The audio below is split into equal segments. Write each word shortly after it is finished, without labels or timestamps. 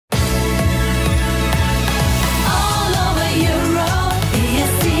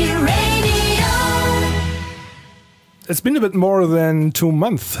It's been a bit more than 2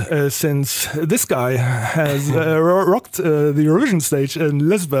 months since this guy has rocked the Eurovision stage in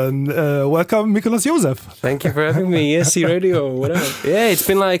Lisbon. Welcome, Mikolas Josef. Thank you for having me. ESC Radio, whatever. Yeah, it's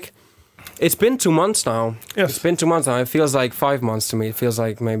been 2 months now. Yes. It's been 2 months now. It feels like 5 months to me. It feels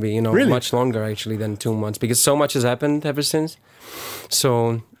like maybe, Really? much longer actually than 2 months because so much has happened ever since.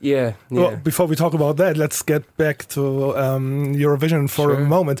 So, yeah. Well, before we talk about that, let's get back to Eurovision for a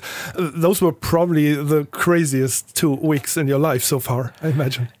moment. Those were probably the craziest 2 weeks in your life so far, I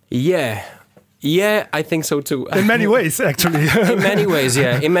imagine. Yeah. Yeah, I think so too. In many ways, actually. In many ways,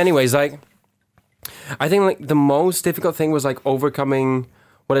 yeah. In many ways. Like, I think like the most difficult thing was like overcoming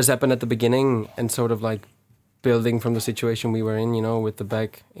what has happened at the beginning and sort of like building from the situation we were in, with the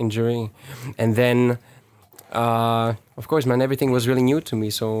back injury. And then, of course, man, everything was really new to me.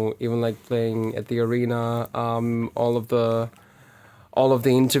 So even like playing at the arena, all of the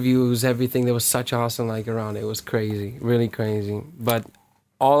interviews, everything, there was such a hustle like around it. It was crazy, really crazy. But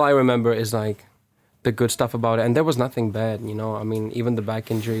all I remember is like the good stuff about it. And there was nothing bad, I mean, even the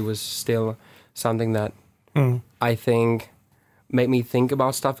back injury was still something that I think made me think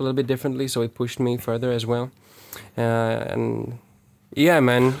about stuff a little bit differently, so it pushed me further as well. And yeah,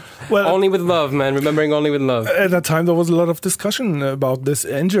 man, only with love, man, remembering only with love. At that time, there was a lot of discussion about this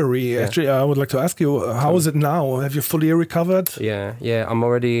injury. Yeah. Actually, I would like to ask you, how is it now? Have you fully recovered? Yeah, I'm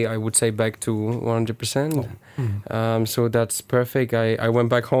already, I would say, back to 100%. So that's perfect. I went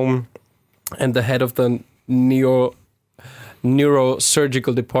back home, and the head of the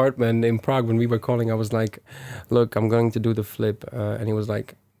neurosurgical department in Prague, when we were calling, I was like, look, I'm going to do the flip. And he was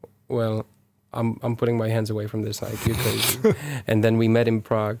like, well, I'm putting my hands away from this, like, you're crazy. And then we met in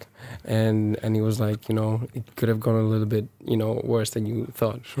Prague, and he was like, it could have gone a little bit, worse than you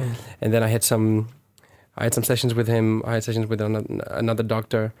thought. Sure. And then I had some sessions with him. I had sessions with another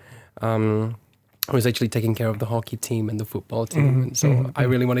doctor, who was actually taking care of the hockey team and the football team. And so I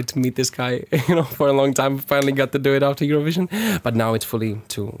really wanted to meet this guy, for a long time. Finally got to do it after Eurovision. But now it's fully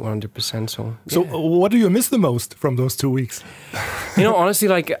to 100%. So what do you miss the most from those 2 weeks? Honestly,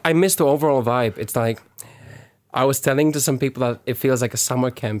 like, I miss the overall vibe. It's like, I was telling to some people that it feels like a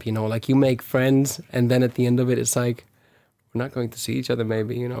summer camp, like you make friends, and then at the end of it, it's like, we're not going to see each other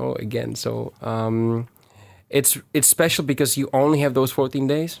maybe, again. So it's special because you only have those 14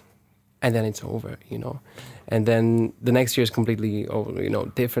 days. And then it's over, and then the next year is completely,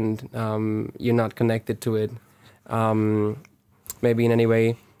 different. You're not connected to it, maybe in any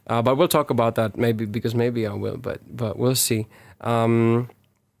way. But we'll talk about that because maybe I will, but we'll see. I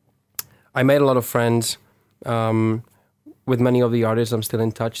made a lot of friends with many of the artists. I'm still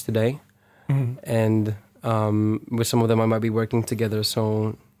in touch today, and with some of them I might be working together.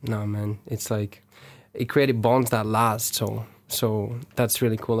 So no, man, it's like it created bonds that last. So that's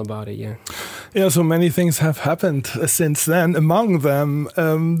really cool about it, yeah. Yeah, so many things have happened since then. Among them,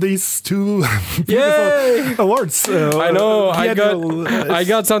 these 2 beautiful awards. I know, I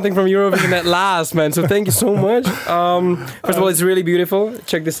got something from Eurovision at last, man. So thank you so much. First of all, it's really beautiful.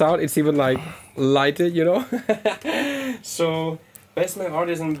 Check this out. It's even like lighted, So best male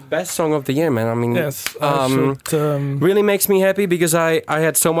artist and best song of the year, man. I mean, yes, really makes me happy because I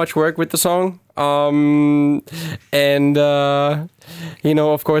had so much work with the song.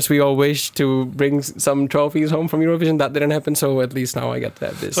 Of course, we all wish to bring some trophies home from Eurovision. That didn't happen, so at least now I get to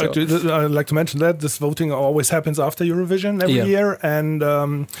have this. I'd like to mention that this voting always happens after Eurovision every year, and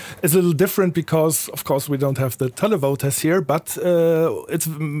it's a little different because, of course, we don't have the televoters here, but it's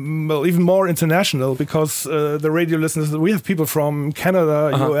even more international because the radio listeners, we have people from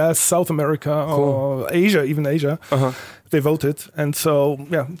Canada, US, South America, or Asia, even Asia. They voted, and so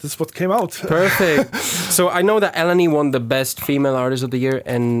this is what came out. Perfect. So I know that Eleni won the best female artist of the year,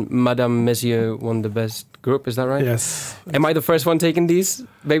 and Madame Monsieur won the best group. Is that right? Yes. Am I the first one taking these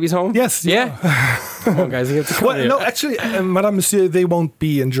babies home? Yes. Yeah. Come on, guys, you have to come here. No, actually, Madame Monsieur, they won't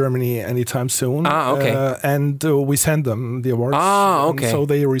be in Germany anytime soon. Okay. And we send them the awards. Okay. So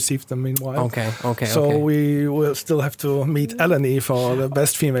they received them meanwhile. Okay. So we will still have to meet Eleni for the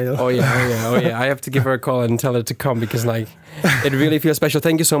best female. Oh yeah. I have to give her a call and tell her to come because it really feels special.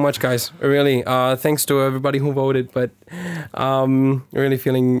 Thank you so much, guys. Really. Thanks to everybody who voted. But really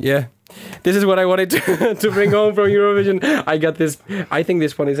feeling, this is what I wanted to bring home from Eurovision. I got this. I think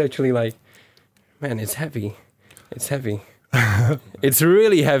this one is actually like, man, it's heavy. It's heavy. It's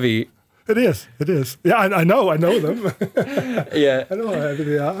really heavy. It is. Yeah, I know them. Yeah. I know how heavy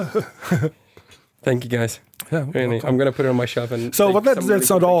they are. Thank you, guys. Yeah, really. I'm going to put it on my shelf. And so, but that's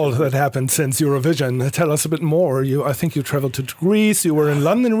not all that happened since Eurovision. Tell us a bit more. I think you traveled to Greece. You were in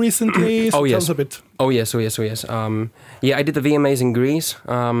London recently. So yes. Tell us a bit. Oh yes. I did the VMAs in Greece.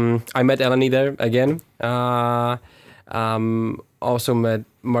 I met Eleni there again. Also met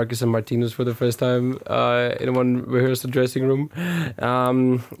Marcus and Martinez for the first time in one rehearsal dressing room.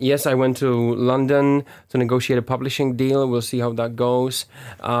 Yes, I went to London to negotiate a publishing deal. We'll see how that goes.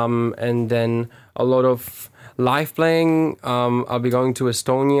 And then a lot of live playing. I'll be going to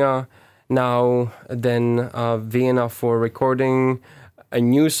Estonia now, then Vienna for recording a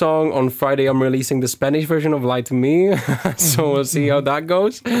new song. On Friday, I'm releasing the Spanish version of Lie to Me. So we'll see how that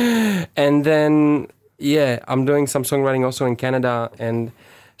goes. And then, yeah, I'm doing some songwriting also in Canada and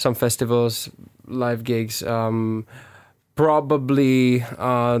some festivals, live gigs. Probably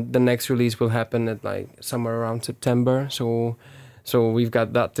the next release will happen at like somewhere around September. So we've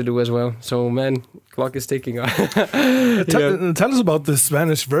got that to do as well. So man, clock is ticking. Tell us about the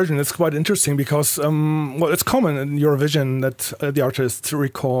Spanish version. It's quite interesting because, well, it's common in Eurovision that the artists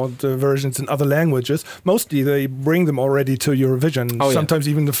record versions in other languages. Mostly they bring them already to Eurovision. Sometimes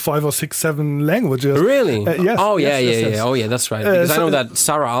even the 5 or 6, 7 languages. Really? Yes. Oh yeah, yes. Oh yeah, that's right. Because I know that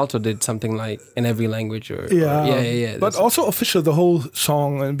Sarah Alto did something like in every language. Yeah. But also official the whole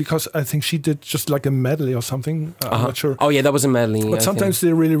song, and because I think she did just like a medley or something. I'm not sure. Oh yeah, that was a medley. But sometimes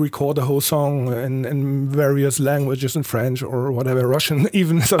they really record the whole song in various languages, in French or whatever, Russian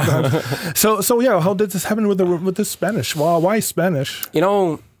even sometimes. so yeah, how did this happen with the Spanish? Why Spanish? You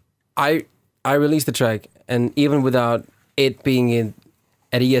know, I released the track, and even without it being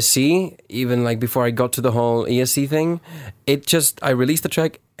at ESC, even like before I got to the whole ESC thing, I released the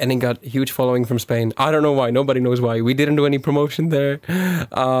track and it got huge following from Spain. I don't know why. Nobody knows why. We didn't do any promotion there.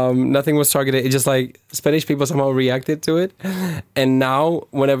 Nothing was targeted. It just like Spanish people somehow reacted to it. And now,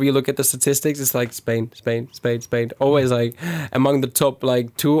 whenever you look at the statistics, it's like Spain. Always like among the top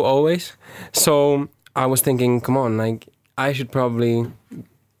like 2 always. So I was thinking, come on, like I should probably,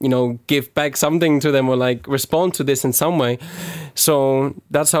 give back something to them or like respond to this in some way. So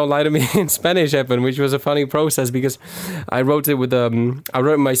that's how Lie to Me in Spanish happened, which was a funny process because I wrote it I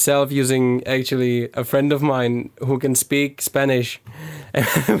wrote it myself using actually a friend of mine who can speak Spanish.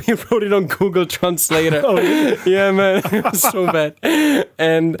 And we wrote it on Google Translator. Oh, really? Yeah, man, it was so bad.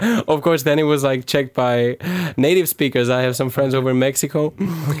 And of course, then it was like checked by native speakers. I have some friends over in Mexico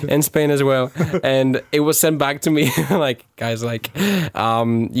and Spain as well. And it was sent back to me like, guys, like,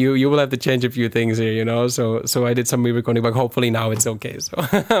 you will have to change a few things here, So I did some re-recording, but hopefully now it's okay. So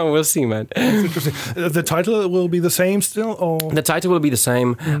we'll see, man. That's interesting. The title will be the same still? Or? The title will be the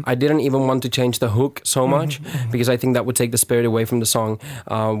same. I didn't even want to change the hook so much because I think that would take the spirit away from the song.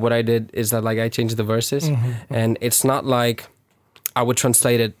 What I did is that like I changed the verses, and it's not like I would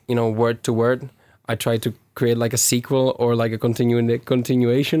translate it, word to word. I tried to create like a sequel or like a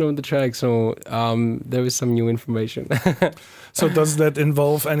continuation of the track. So there is some new information. So does that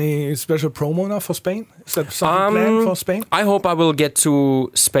involve any special promo now for Spain? Is that something planned for Spain? I hope I will get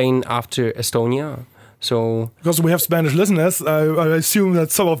to Spain after Estonia. So because we have Spanish listeners, I assume that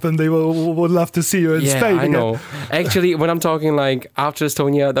some of them would love to see you in Spain. Yeah, I know. Actually, when I'm talking like after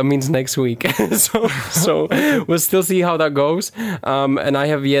Estonia, that means next week. so we'll still see how that goes. And I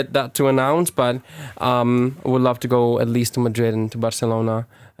have yet that to announce, but would love to go at least to Madrid and to Barcelona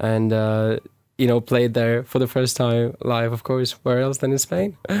and play there for the first time live. Of course, where else than in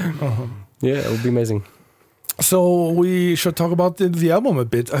Spain? Yeah, it would be amazing. So we should talk about the album a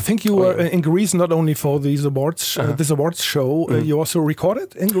bit. I think you were in Greece not only for these awards, this awards show. You also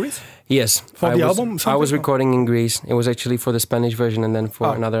recorded in Greece? Yes. For the album? I was recording in Greece. It was actually for the Spanish version and then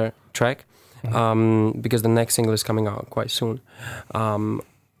for another track. Because the next single is coming out quite soon.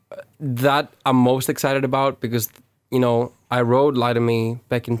 That I'm most excited about because, I wrote Lie to Me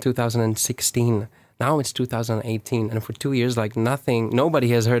back in 2016. Now it's 2018, and for 2 years, like nobody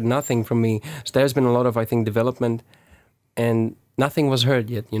has heard nothing from me. So there's been a lot of, I think, development, and nothing was heard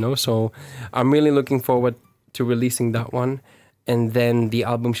yet, So I'm really looking forward to releasing that one, and then the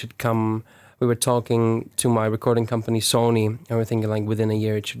album should come. We were talking to my recording company, Sony, and we're thinking like within a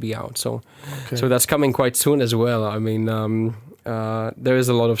year it should be out. So that's coming quite soon as well. I mean, there is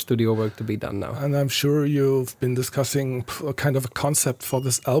a lot of studio work to be done now. And I'm sure you've been discussing a kind of a concept for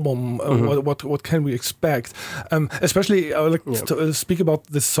this album. What can we expect? Especially, I would like to speak about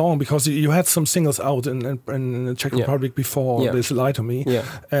this song because you had some singles out in the Czech Republic before this Lie to Me. Yeah.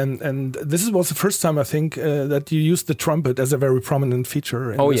 And this was the first time, I think, that you used the trumpet as a very prominent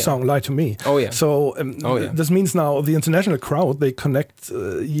feature in the song Lie to Me. Oh, yeah. So this means now the international crowd, they connect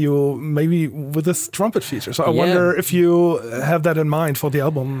you maybe with this trumpet feature. So I wonder if you have that in mind for the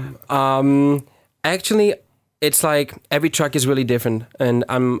album. Actually, it's like every track is really different, and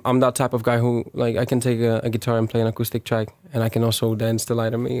I'm that type of guy who like I can take a guitar and play an acoustic track, and I can also dance to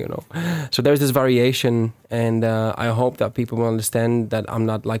Lie to Me, So there's this variation, and I hope that people will understand that I'm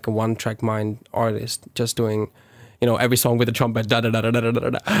not like a one-track mind artist, just doing, every song with a trumpet, da da da da da da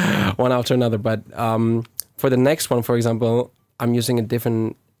da, one after another. But for the next one, for example, I'm using a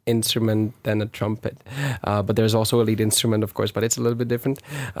different instrument than a trumpet, but there's also a lead instrument, of course, but it's a little bit different.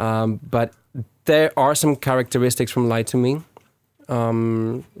 But there are some characteristics from Lie to Me.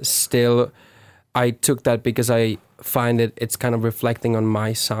 Still, I took that because I find it's kind of reflecting on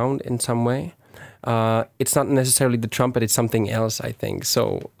my sound in some way. It's not necessarily the trumpet, it's something else, I think.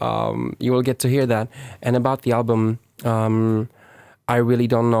 So you will get to hear that. And about the album, I really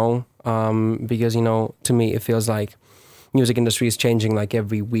don't know, because, to me it feels like music industry is changing like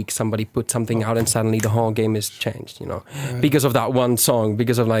every week. Somebody put something out and suddenly the whole game is changed, because of that one song,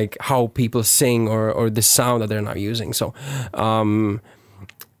 because of like how people sing or the sound that they're now using. So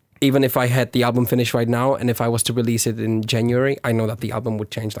even if I had the album finished right now and if I was to release it in January, I know that the album would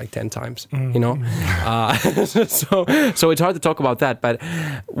change like 10 times, so it's hard to talk about that. But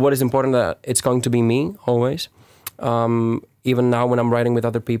what is important, that it's going to be me always. Even now when I'm writing with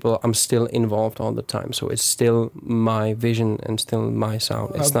other people, I'm still involved all the time. So it's still my vision and still my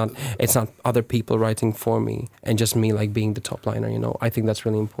sound. It's not other people writing for me and just me like being the top liner, I think that's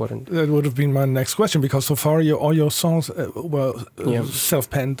really important. That would have been my next question, because so far all your songs were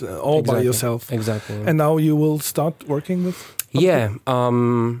self-penned, all by yourself. Exactly. And now you will start working with other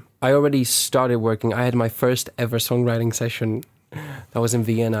people? I already started working. I had my first ever songwriting session. That was in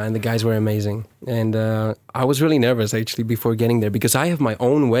Vienna, and the guys were amazing. And I was really nervous, actually, before getting there, because I have my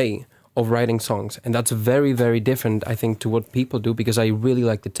own way of writing songs. And that's very, very different, I think, to what people do, because I really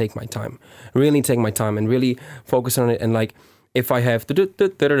like to take my time. Really take my time and really focus on it. And like, if I have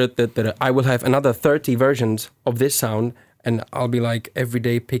I will have another 30 versions of this sound, and I'll be like every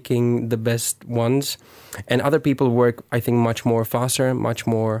day picking the best ones. And other people work, I think, much more faster, much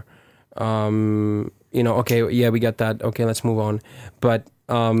more... okay, yeah, we got that. Okay, let's move on. But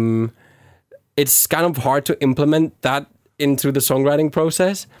it's kind of hard to implement that into the songwriting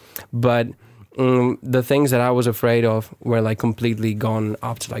process. But the things that I was afraid of were like completely gone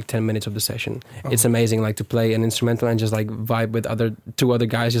after like 10 minutes of the session. It's amazing, like to play an instrumental and just like vibe with two other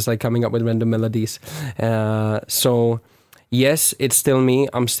guys, just like coming up with random melodies. So yes, it's still me.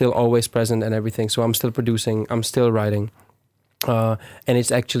 I'm still always present and everything. So I'm still producing. I'm still writing. And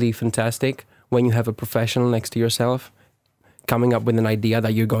it's actually fantastic when you have a professional next to yourself coming up with an idea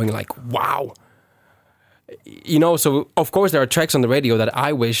that you're going like, wow. So of course there are tracks on the radio that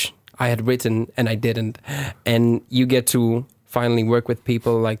I wish I had written and I didn't. And you get to finally work with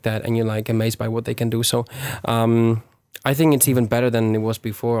people like that and you're like amazed by what they can do. So I think it's even better than it was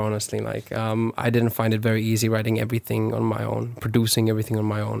before, honestly. Like I didn't find it very easy writing everything on my own, producing everything on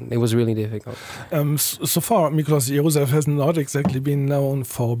my own. It was really difficult. So far, Mikolas Josef has not exactly been known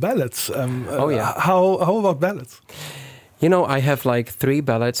for ballads. How about ballads? I have like 3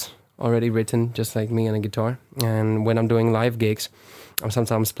 ballads already written, just like me, and a guitar. And when I'm doing live gigs, I'm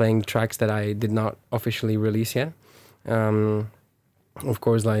sometimes playing tracks that I did not officially release yet. Of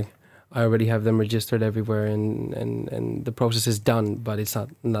course, like I already have them registered everywhere, and the process is done, but it's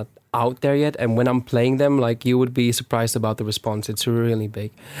not out there yet. And when I'm playing them, like, you would be surprised about the response. It's really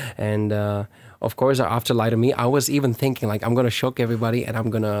big. And of course, after Lie to Me, I was even thinking like, I'm gonna shock everybody and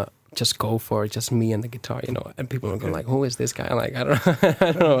I'm gonna just go for it, just me and the guitar, and people are going like, who is this guy? Like, I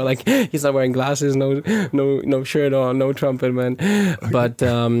don't know, like, he's not wearing glasses, no shirt on, no trumpet, man. But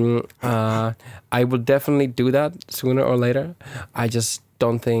I will definitely do that sooner or later. I just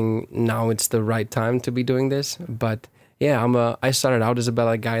don't think now it's the right time to be doing this. But yeah, I started out as a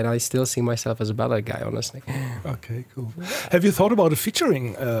ballad guy, and I still see myself as a ballad guy, honestly. Okay, cool. Have you thought about a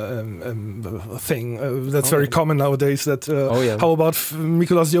featuring thing? That's very common nowadays. That how about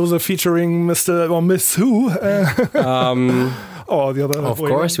Mikolas Josef featuring Mr. or Miss Who? Or the other. Of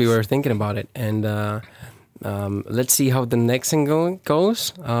course, we were thinking about it, and let's see how the next single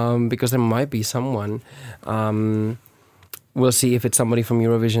goes, because there might be someone. We'll see if it's somebody from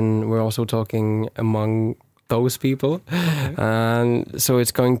Eurovision. We're also talking among those people. Okay. And so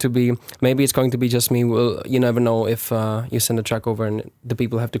maybe it's going to be just me. Well, you never know if you send a track over and the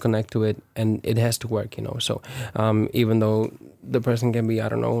people have to connect to it and it has to work, So even though the person can be, I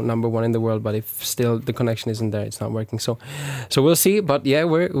don't know, number 1 in the world, but if still the connection isn't there, it's not working. So we'll see. But yeah,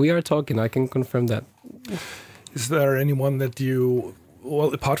 we are talking. I can confirm that. Is there anyone that you...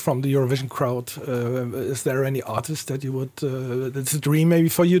 Well, apart from the Eurovision crowd, is there any artist that you would... that's a dream maybe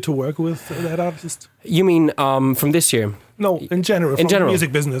for you to work with, that artist? You mean from this year? No, in general. From the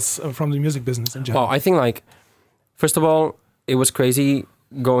music business in general. Well, I think, like, first of all, it was crazy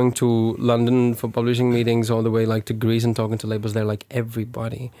going to London for publishing meetings all the way, like, to Greece and talking to labels there. Like,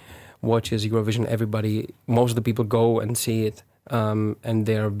 everybody watches Eurovision. Most of the people go and see it. and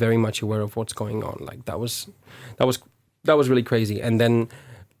they're very much aware of what's going on. Like that was really crazy. And then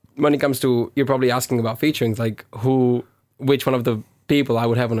when it comes to, you're probably asking about featuring, like which one of the people I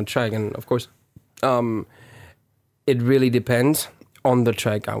would have on a track, and of course, it really depends on the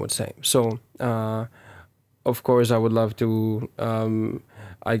track, I would say. So, of course, I would love to.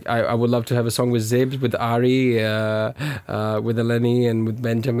 I would love to have a song with Zibs, with Ari, with Eleni, and with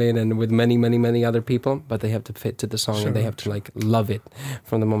Benjamin, and with many other people. But they have to fit to the song, and they have to like love it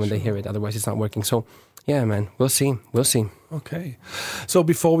from the moment they hear it. Otherwise, it's not working. So, yeah, man, we'll see. Okay, so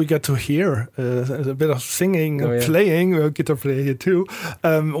before we get to hear a bit of singing, playing, guitar player here too.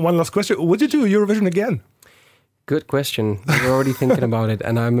 One last question: would you do Eurovision again? Good question. We're already thinking about it,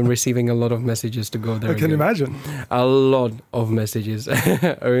 and I'm receiving a lot of messages to go there. I can imagine. A lot of messages,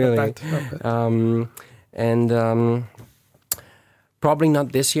 really. Not bad. And probably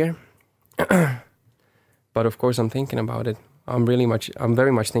not this year, but of course I'm thinking about it. I'm very much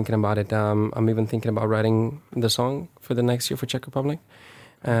thinking about it. I'm even thinking about writing the song for the next year for Czech Republic,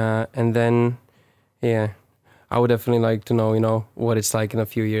 and then, yeah, I would definitely like to know, what it's like in a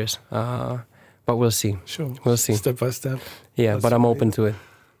few years. But we'll see. Sure. We'll see. Step by step. Yeah, but I'm open to it.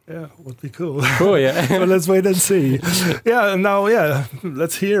 Yeah, would be cool. Cool, yeah. So let's wait and see. Yeah, and now,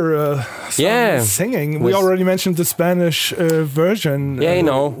 let's hear some singing. We already mentioned the Spanish version. Yeah,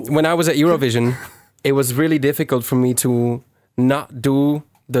 when I was at Eurovision, it was really difficult for me to not do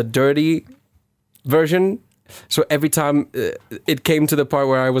the dirty version. So every time it came to the part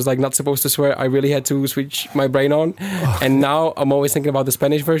where I was like not supposed to swear, I really had to switch my brain on. Oh. And now I'm always thinking about the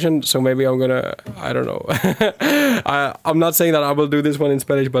Spanish version. So maybe I'm gonna, I don't know. I'm not saying that I will do this one in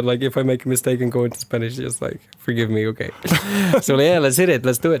Spanish, but like if I make a mistake and go into Spanish, just like forgive me, okay? So yeah, let's hit it.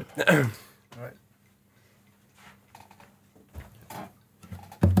 Let's do it. All right.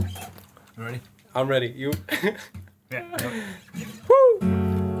 You ready? I'm ready. You? Yeah. Woo!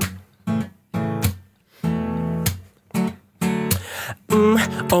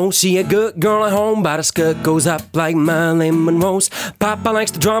 Oh, she a good girl at home, but her skirt goes up like Marilyn Monroe's. Papa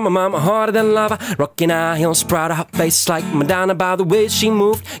likes the drama, mama harder than lava. Rocking high heels, proud of her face like Madonna. By the way she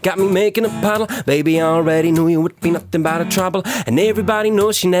moved, got me making a puddle. Baby, I already knew you would be nothing but a trouble. And everybody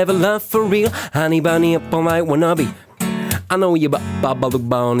knows she never loved for real. Honey bunny up on my wannabe. I know you bubble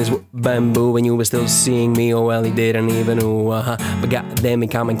bone is bamboo when you were still seeing me. Oh well, he didn't even know. But goddamn,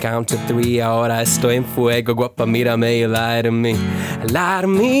 come and count to 3. Ahora estoy en fuego, guapa, mírame, you lie to me. Lie to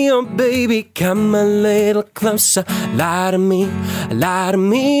me, oh baby, come a little closer. Lie to me,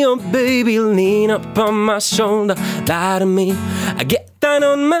 oh baby, lean up on my shoulder. Lie to me, I get down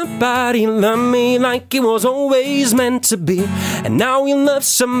on my body, love me like it was always meant to be. And now you love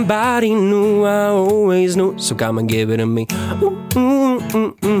somebody new, I always knew. So come and give it to me.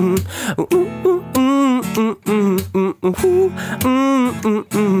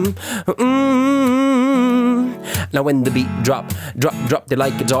 Now when the beat drop, they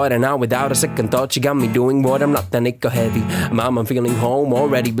like a joy. And now without a second thought, she got me doing what I'm not that nickel heavy. Mom, I'm feeling home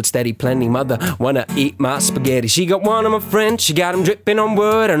already, but steady plenty. Mother, wanna eat my spaghetti. She got one of my friends, she got him dripping on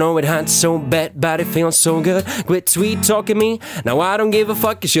wood. I know it hurts so bad, but it feels so good. Quit sweet talking me, now I don't give a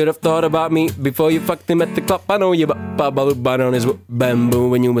fuck. You should have thought about me before you fucked him at the club. I know you but on his bamboo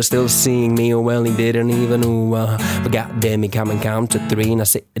when you were still seeing me. Oh well, he didn't even know. But goddamn, he come and count to 3. Now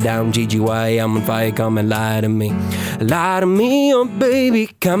sit down, GGY, I'm on fire, come and lie to me. Lie to me, oh baby,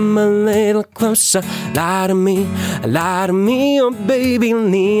 come a little closer. Lie to me, oh baby,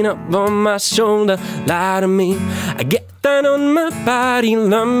 lean up on my shoulder. Lie to me, I get down on my body,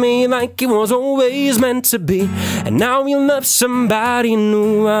 love me like it was always meant to be. And now you love somebody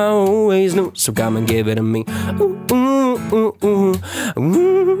new, I always knew. So come and give it to me.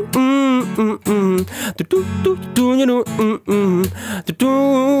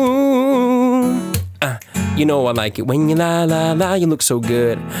 You know I like it when you la la la, you look so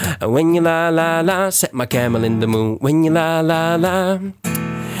good. When you la la la, set my camel in the moon. When you la la la,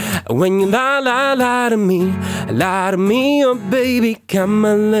 when you la la la to me, oh baby, come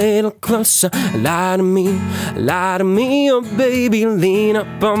a little closer. Lie to me, oh baby, lean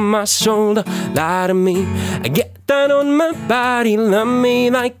up on my shoulder. Lie to me, I get down on my body, love me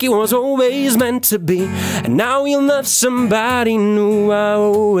like it was always meant to be. And now you love somebody new, I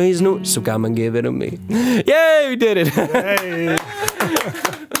always knew. So come and give it to me. Yay, we did it. Hey.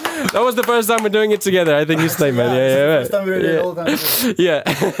 That was the first time we're doing it together. I think you say, man. Yeah. First time we're doing it all the time. Yeah.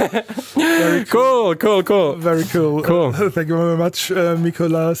 Very cool. Very cool. Thank you very much,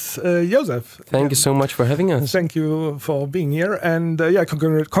 Mikolas Josef. Thank you so much for having us. Thank you for being here. And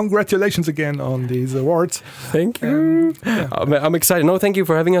congratulations again on these awards. Thank you. I'm excited. No, thank you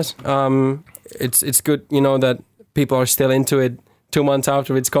for having us. It's good, that people are still into it 2 months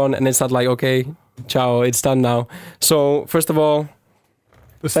after it's gone, and it's not like, okay, ciao, it's done now. So first of all,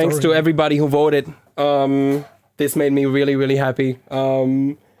 thanks to everybody who voted. This made me really, really happy.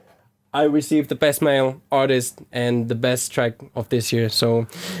 I received the best male artist and the best track of this year. So,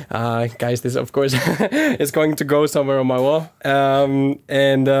 guys, this of course is going to go somewhere on my wall.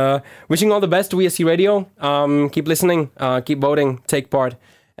 And wishing all the best to ESC Radio. Keep listening, keep voting, take part,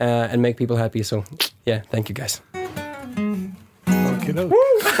 and make people happy. So, yeah, thank you, guys. Okay,